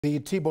The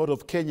Tea Board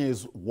of Kenya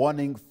is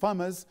warning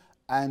farmers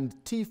and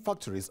tea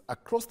factories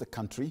across the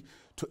country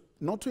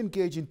not to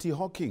engage in tea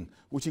hawking,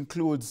 which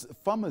includes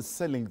farmers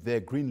selling their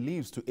green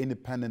leaves to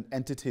independent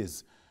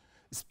entities.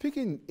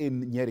 Speaking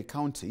in Nyeri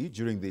County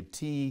during the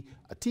tea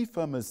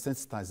farmers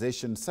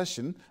sensitization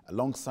session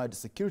alongside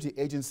security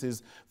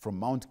agencies from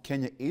Mount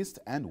Kenya East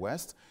and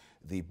West,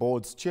 the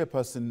board's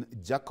chairperson,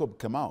 Jacob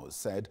Kamau,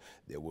 said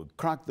they will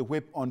crack the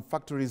whip on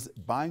factories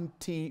buying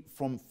tea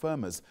from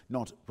farmers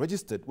not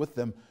registered with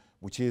them,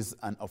 which is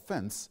an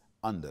offence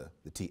under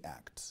the Tea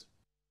Act.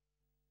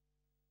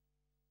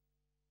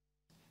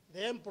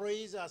 The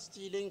employees are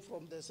stealing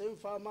from the same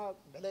farmer,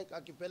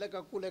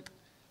 akipeleka kule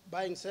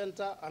buying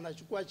center,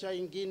 anachukua chai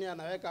ingine,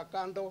 anaweka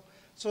kando.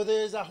 So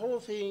there is a whole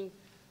thing.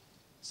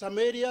 Some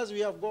areas we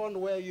have gone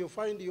where you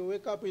find you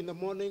wake up in the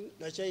morning,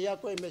 na chai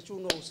yako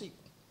imechunwa usiku.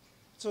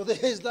 So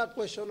there is that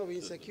question of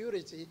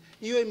insecurity.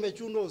 Hiyo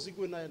imechunwa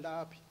usiku inaenda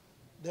wapi?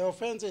 The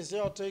offense is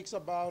here takes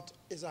about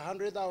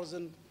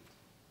 100,000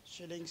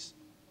 shillings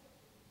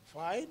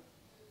fine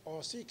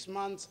or 6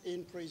 months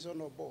in prison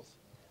or both.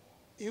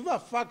 If a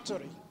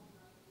factory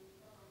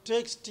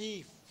takes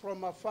tea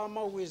from a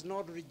farmer who is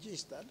not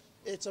registered,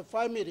 it's a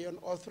 5 million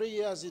or 3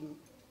 years in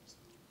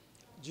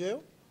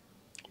jail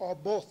or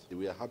both.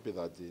 We are happy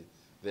that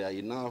there are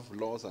enough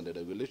laws and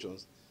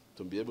regulations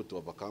to be able to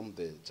overcome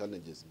the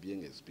challenges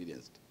being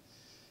experienced.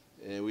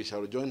 We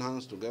shall join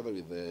hands together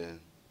with the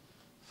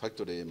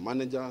factory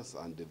managers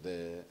and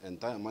the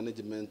entire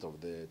management of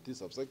the tea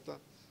subsector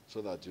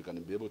so that you can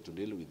be able to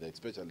deal with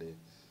especially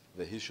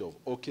the issue of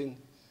hawking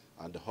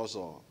and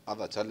also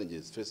other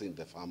challenges facing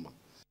the farmer.